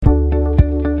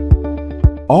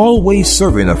always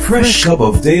serving a fresh cup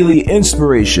of daily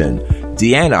inspiration,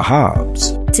 Deanna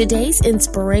Hobbs. Today's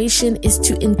inspiration is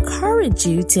to encourage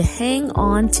you to hang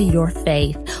on to your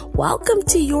faith. Welcome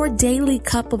to your Daily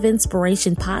Cup of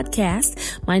Inspiration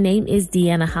podcast. My name is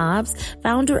Deanna Hobbs,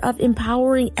 founder of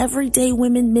Empowering Everyday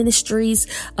Women Ministries,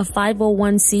 a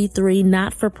 501c3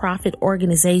 not-for-profit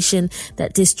organization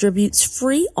that distributes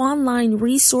free online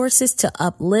resources to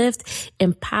uplift,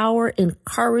 empower,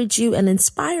 encourage you, and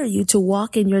inspire you to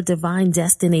walk in your divine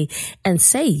destiny and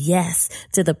say yes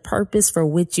to the purpose for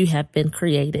which you have been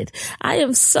created. I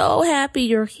am so happy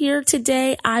you're here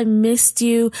today. I missed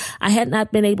you. I had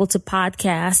not been able to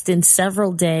podcast in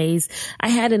several days. I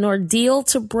had an ordeal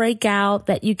to break out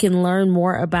that you can learn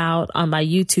more about on my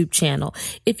YouTube channel.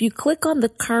 If you click on the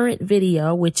current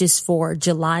video, which is for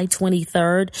July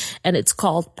 23rd, and it's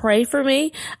called Pray For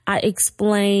Me, I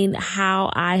explain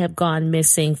how I have gone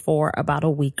missing for about a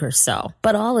week or so.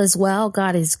 But all is well.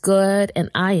 God is good,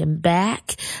 and I am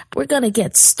back. We're going to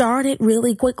get started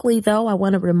really quickly, though. I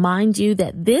want to remind you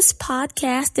that this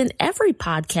podcast and every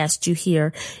podcast you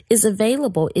hear is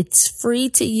available. It's free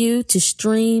to you to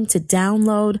stream, to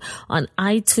download on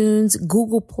iTunes,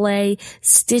 Google Play,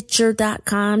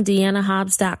 Stitcher.com,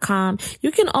 DeannaHobbs.com.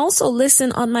 You can also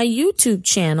listen on my YouTube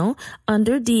channel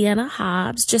under Deanna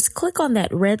Hobbs. Just click on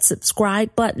that red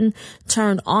subscribe button,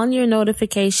 turn on your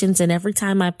notifications, and every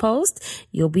time I post,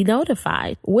 you'll be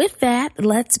notified. With that,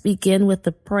 let's begin with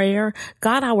the prayer.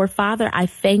 God, our Father, I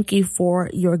thank you for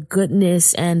your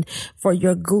goodness and for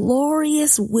your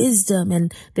glorious wisdom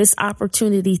and this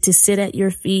opportunity to sit at your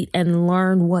feet and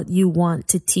learn what you want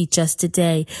to teach us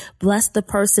today. Bless the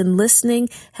person listening.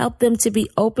 Help them to be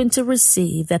open to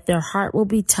receive, that their heart will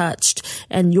be touched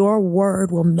and your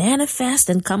word will manifest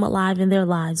and come alive in their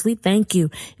lives. We thank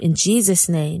you in Jesus'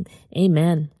 name.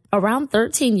 Amen. Around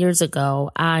 13 years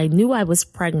ago, I knew I was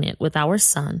pregnant with our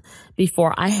son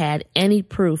before I had any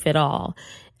proof at all.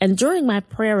 And during my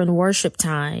prayer and worship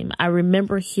time, I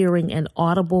remember hearing an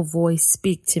audible voice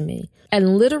speak to me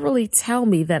and literally tell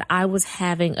me that I was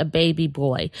having a baby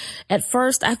boy. At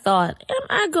first, I thought, am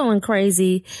I going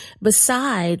crazy?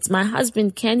 Besides, my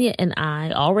husband Kenya and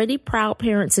I, already proud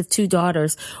parents of 2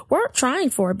 daughters, weren't trying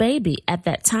for a baby at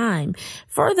that time.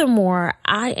 Furthermore,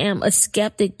 I am a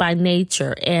skeptic by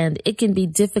nature, and it can be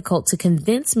difficult to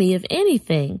convince me of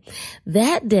anything.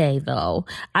 That day, though,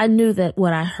 I knew that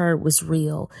what I heard was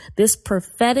real. This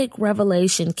prophetic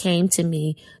revelation came to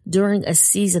me during a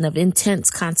season of intense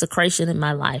consecration in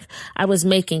my life. I was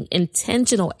making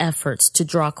intentional efforts to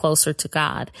draw closer to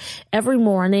God. Every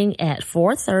morning at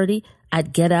 4:30,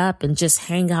 I'd get up and just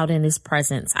hang out in his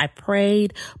presence. I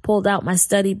prayed, pulled out my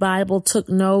study Bible, took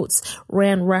notes,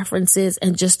 ran references,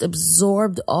 and just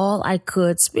absorbed all I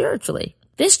could spiritually.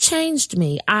 This changed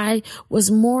me. I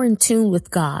was more in tune with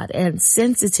God and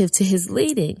sensitive to his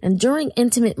leading. And during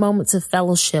intimate moments of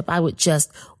fellowship, I would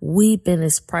just weep in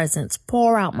his presence,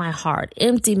 pour out my heart,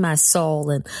 empty my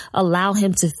soul, and allow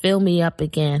him to fill me up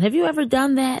again. Have you ever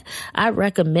done that? I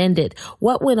recommend it.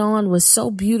 What went on was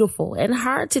so beautiful and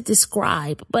hard to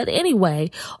describe. But anyway,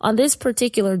 on this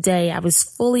particular day, I was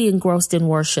fully engrossed in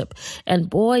worship. And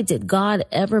boy, did God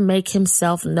ever make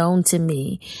himself known to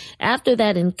me. After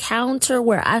that encounter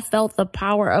where I felt the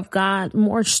power of God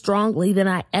more strongly than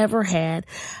I ever had,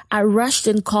 I rushed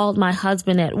and called my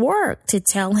husband at work to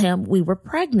tell him we were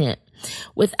pregnant.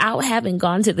 Without having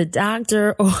gone to the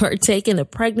doctor or taken a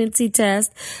pregnancy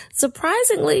test,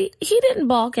 surprisingly, he didn't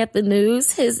balk at the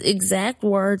news. His exact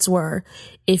words were,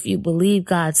 "If you believe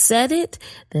God said it,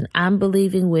 then I'm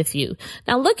believing with you."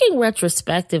 Now, looking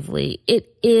retrospectively, it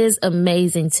is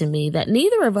amazing to me that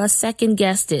neither of us second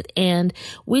guessed it, and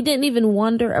we didn't even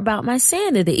wonder about my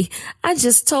sanity. I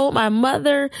just told my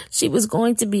mother she was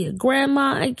going to be a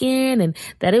grandma again and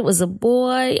that it was a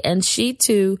boy, and she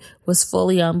too was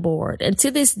fully on board. And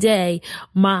to this day,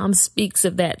 Mom speaks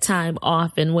of that time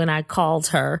often when I called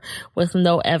her with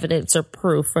no evidence or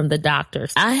proof from the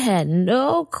doctors. I had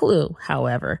no clue,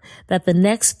 however, that the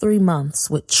next 3 months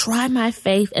would try my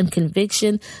faith and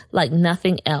conviction like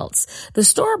nothing else. The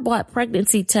store-bought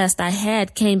pregnancy test I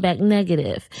had came back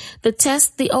negative. The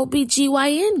test the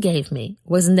OBGYN gave me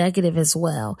was negative as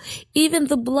well. Even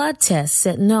the blood test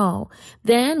said no.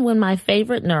 Then when my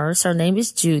favorite nurse, her name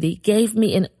is Judy, gave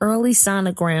me an early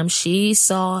sonogram, she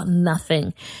saw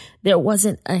nothing. There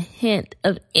wasn't a hint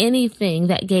of anything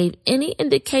that gave any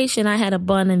indication I had a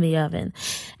bun in the oven.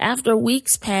 After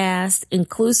weeks passed,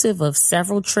 inclusive of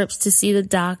several trips to see the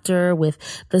doctor with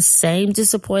the same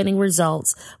disappointing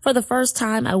results, for the first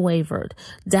time I wavered.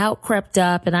 Doubt crept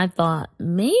up and I thought,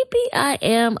 maybe I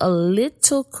am a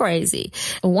little crazy.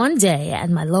 One day at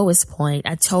my lowest point,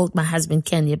 I told my husband,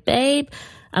 Kenya, babe,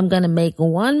 I'm going to make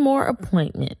one more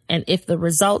appointment. And if the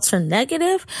results are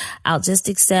negative, I'll just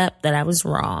accept that I was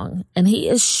wrong. And he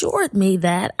assured me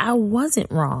that I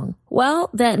wasn't wrong. Well,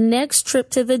 that next trip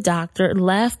to the doctor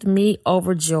left me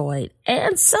overjoyed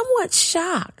and somewhat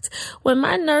shocked when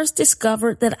my nurse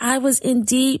discovered that I was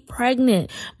indeed pregnant.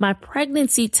 My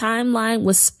pregnancy timeline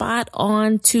was spot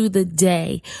on to the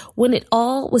day. When it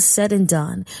all was said and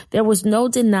done, there was no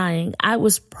denying I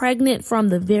was pregnant from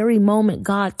the very moment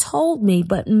God told me,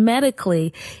 but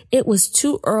medically, it was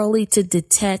too early to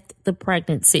detect the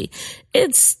pregnancy.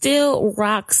 It still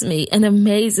rocks me and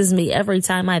amazes me every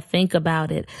time I think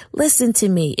about it. Listen to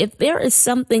me. If there is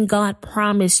something God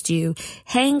promised you,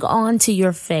 hang on to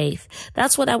your faith.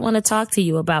 That's what I want to talk to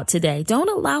you about today. Don't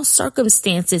allow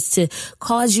circumstances to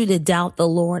cause you to doubt the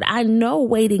Lord. I know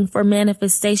waiting for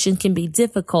manifestation can be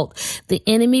difficult. The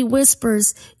enemy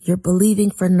whispers, you're believing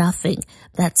for nothing.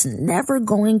 That's never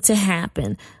going to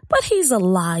happen. But he's a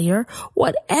liar.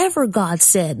 Whatever God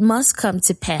said must come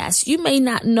to pass. You may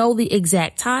not know the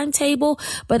exact timetable,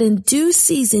 but in due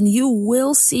season, you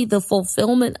will see the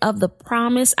fulfillment of the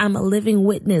promise. I'm a living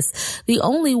witness. The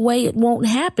only way it won't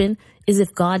happen is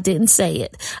if God didn't say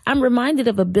it. I'm reminded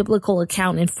of a biblical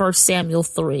account in 1 Samuel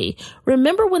 3.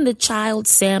 Remember when the child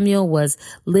Samuel was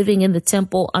living in the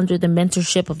temple under the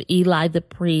mentorship of Eli the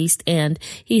priest, and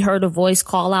he heard a voice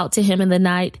call out to him in the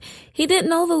night? He didn't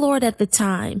know the Lord at the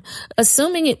time.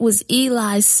 Assuming it was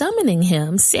Eli summoning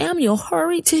him, Samuel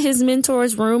hurried to his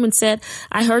mentor's room and said,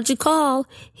 I heard you call.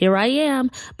 Here I am.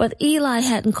 But Eli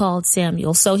hadn't called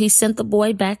Samuel, so he sent the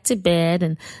boy back to bed,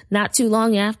 and not too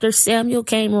long after, Samuel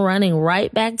came running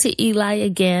right back to Eli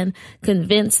again,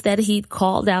 convinced that he'd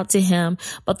called out to him.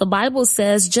 But the Bible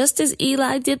says, just as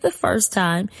Eli did the first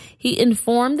time, he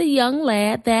informed the young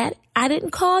lad that I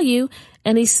didn't call you,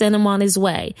 and he sent him on his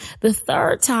way. The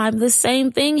third time, the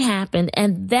same thing happened,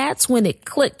 and that's when it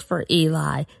clicked for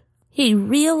Eli. He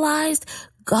realized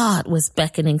God was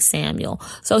beckoning Samuel,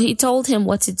 so he told him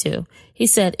what to do. He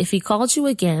said, if he calls you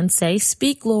again, say,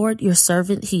 speak, Lord, your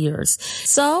servant hears.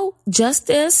 So,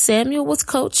 just as Samuel was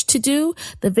coached to do,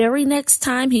 the very next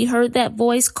time he heard that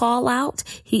voice call out,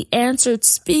 he answered,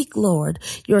 speak, Lord,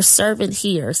 your servant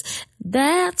hears.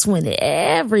 That's when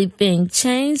everything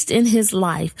changed in his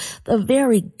life. The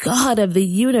very God of the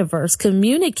universe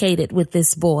communicated with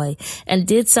this boy and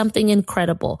did something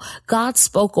incredible. God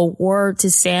spoke a word to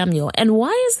Samuel. And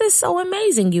why is this so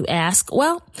amazing, you ask?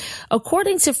 Well,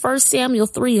 according to 1 Samuel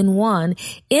 3:1,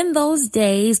 in those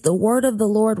days, the word of the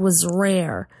Lord was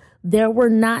rare. There were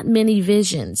not many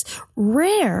visions.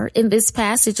 Rare in this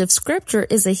passage of scripture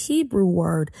is a Hebrew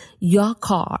word,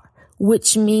 yakar,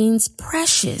 which means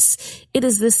precious. It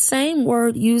is the same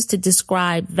word used to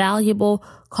describe valuable,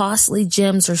 costly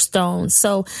gems or stones.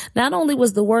 So not only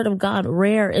was the word of God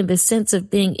rare in the sense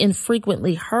of being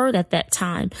infrequently heard at that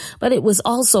time, but it was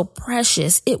also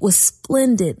precious. It was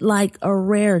splendid, like a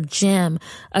rare gem,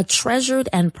 a treasured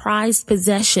and prized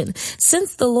possession.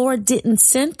 Since the Lord didn't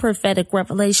send prophetic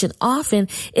revelation often,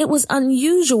 it was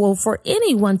unusual for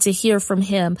anyone to hear from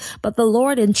him, but the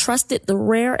Lord entrusted the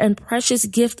rare and precious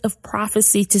gift of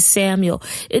prophecy to Samuel.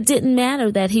 It didn't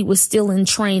matter that he was still in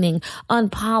training,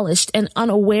 unpolished and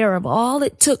unaware of all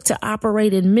it took to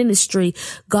operate in ministry.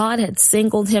 God had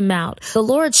singled him out. The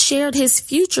Lord shared his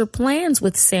future plans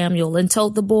with Samuel and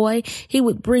told the boy he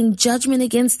would bring judgment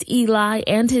against Eli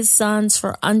and his sons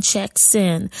for unchecked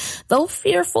sin. Though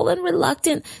fearful and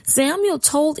reluctant, Samuel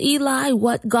told Eli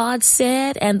what God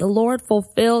said, and the Lord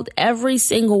fulfilled every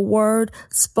single word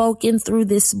spoken through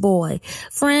this boy.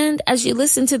 Friend, as you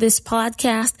listen to this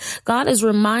podcast, God is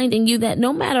reminding you that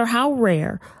no matter how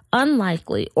rare,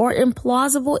 unlikely, or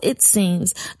implausible it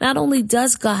seems, not only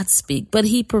does God speak, but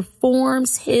he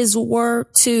performs his word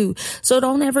too. So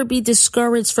don't ever be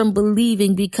discouraged from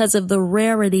believing because of the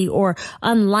rarity or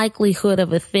unlikelihood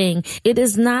of a thing. It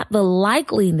is not the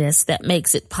likeliness that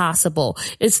makes it possible.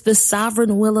 It's the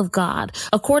sovereign will of God.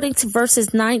 According to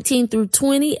verses 19 through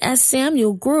 20, as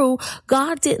Samuel grew,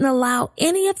 God didn't allow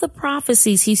any of the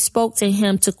prophecies he spoke to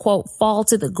him to, quote, fall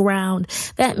to the ground.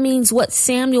 That means what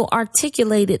Samuel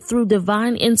articulated through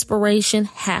divine inspiration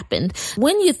happened.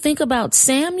 When you think about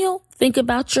Samuel, think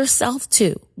about yourself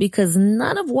too, because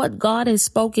none of what God has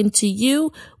spoken to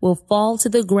you will fall to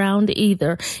the ground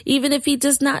either. Even if he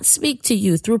does not speak to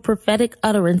you through prophetic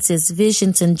utterances,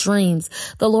 visions, and dreams,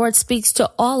 the Lord speaks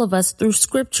to all of us through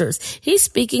scriptures. He's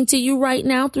speaking to you right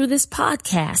now through this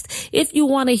podcast. If you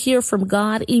want to hear from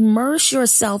God, immerse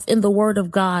yourself in the word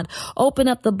of God. Open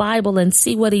up the Bible and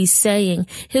see what he's saying.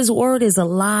 His word is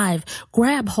alive.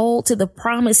 Grab hold to the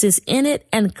promises in it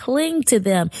and cling to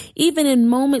them, even in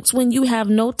moments when when you have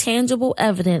no tangible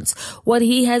evidence. What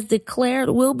he has declared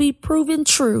will be proven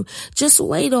true. Just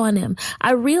wait on him.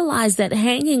 I realize that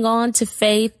hanging on to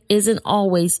faith isn't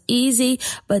always easy,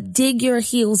 but dig your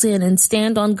heels in and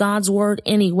stand on God's word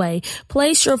anyway.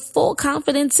 Place your full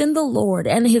confidence in the Lord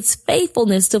and his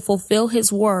faithfulness to fulfill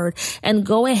his word, and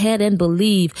go ahead and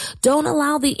believe. Don't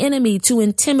allow the enemy to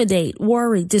intimidate,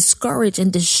 worry, discourage,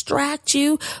 and distract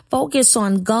you. Focus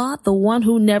on God, the one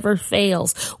who never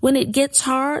fails. When it gets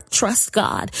hard, trust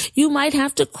God. You might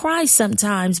have to cry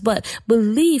sometimes, but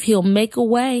believe he'll make a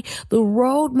way. The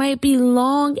road might be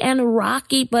long and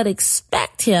rocky, but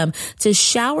expect him to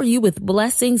shower you with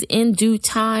blessings in due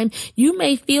time. You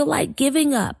may feel like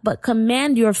giving up, but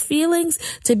command your feelings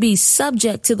to be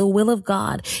subject to the will of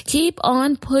God. Keep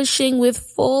on pushing with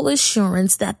full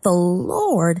assurance that the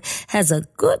Lord has a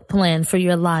good plan for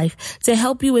your life. To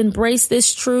help you embrace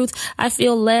this truth, I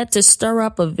feel led to stir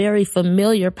up a very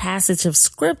familiar passage of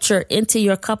scripture into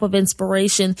your cup of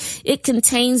inspiration. It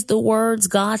contains the words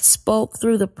God spoke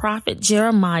through the prophet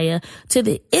Jeremiah to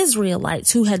the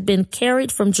Israelites who had been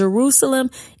carried from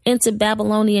Jerusalem into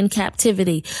Babylonian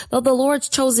captivity. Though the Lord's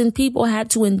chosen people had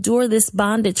to endure this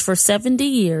bondage for 70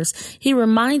 years, he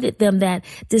reminded them that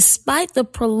despite the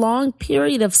prolonged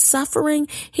period of suffering,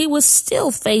 he was still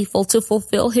faithful to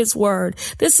fulfill his word.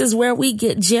 This is where we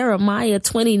get Jeremiah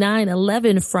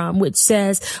 29:11 from, which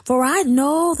says, "For I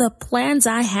know the plans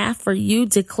I have for you,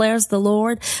 declares the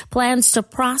Lord, plans to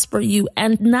prosper you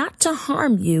and not to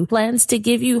harm you, plans to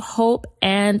give you hope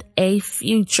and a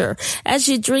future." As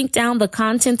you drink down the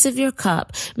contents of your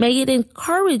cup, may it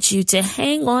encourage you to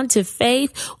hang on to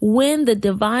faith when the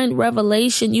divine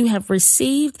revelation you have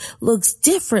received looks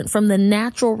different from the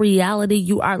natural reality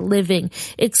you are living.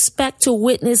 Expect to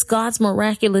witness God's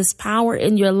miraculous power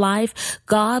in your life.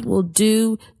 God will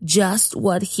do just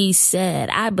what he said.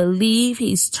 I believe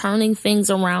he's turning things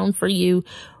around for you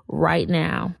right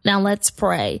now. Now let's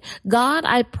pray. God,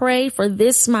 I pray for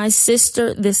this, my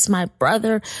sister, this, my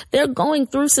brother. They're going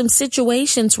through some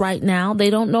situations right now. They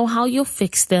don't know how you'll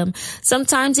fix them.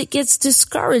 Sometimes it gets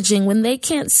discouraging when they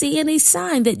can't see any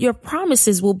sign that your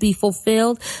promises will be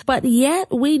fulfilled. But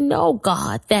yet we know,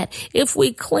 God, that if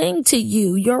we cling to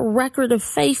you, your record of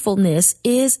faithfulness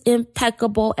is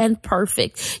impeccable and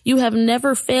perfect. You have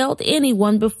never failed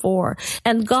anyone before.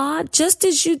 And God, just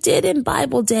as you did in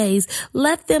Bible days,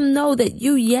 let them know that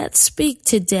you yet speak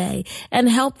today, and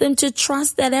help them to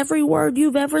trust that every word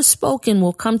you've ever spoken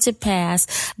will come to pass,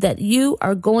 that you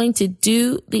are going to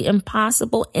do the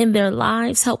impossible in their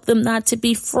lives. Help them not to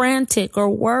be frantic or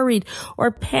worried or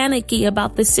panicky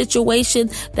about the situation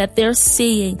that they're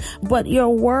seeing, but your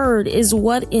word is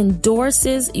what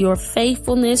endorses your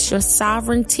faithfulness, your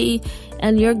sovereignty,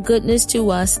 and your goodness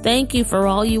to us. Thank you for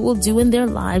all you will do in their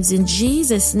lives. In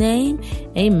Jesus' name,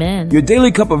 amen. Your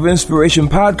Daily Cup of Inspiration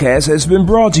podcast has been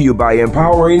brought to you by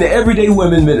Empowering Everyday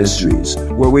Women Ministries,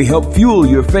 where we help fuel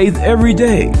your faith every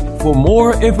day. For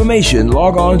more information,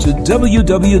 log on to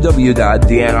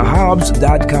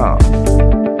www.deannahobbs.com.